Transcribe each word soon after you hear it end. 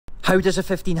How does a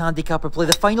 15 handicapper play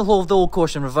the final hole of the old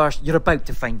course in reverse? You're about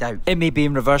to find out. It may be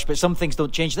in reverse, but some things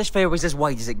don't change. This fairway's as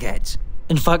wide as it gets.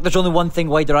 In fact, there's only one thing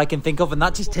wider I can think of, and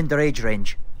that's his Tinder age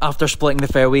range. After splitting the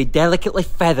fairway, delicately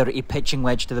feather a pitching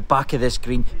wedge to the back of this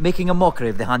green, making a mockery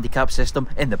of the handicap system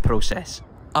in the process.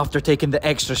 After taking the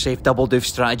extra safe double doof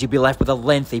strategy, be left with a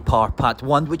lengthy par pat,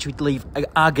 one which we'd leave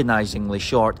agonisingly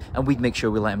short, and we'd make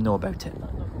sure we let him know about it.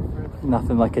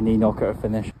 Nothing like a knee knocker to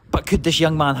finish. But could this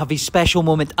young man have his special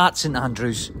moment at St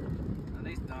Andrews?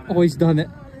 Oh, he's done it.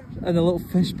 And a little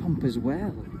fist pump as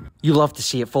well. You love to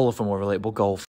see it. Follow for more relatable golf.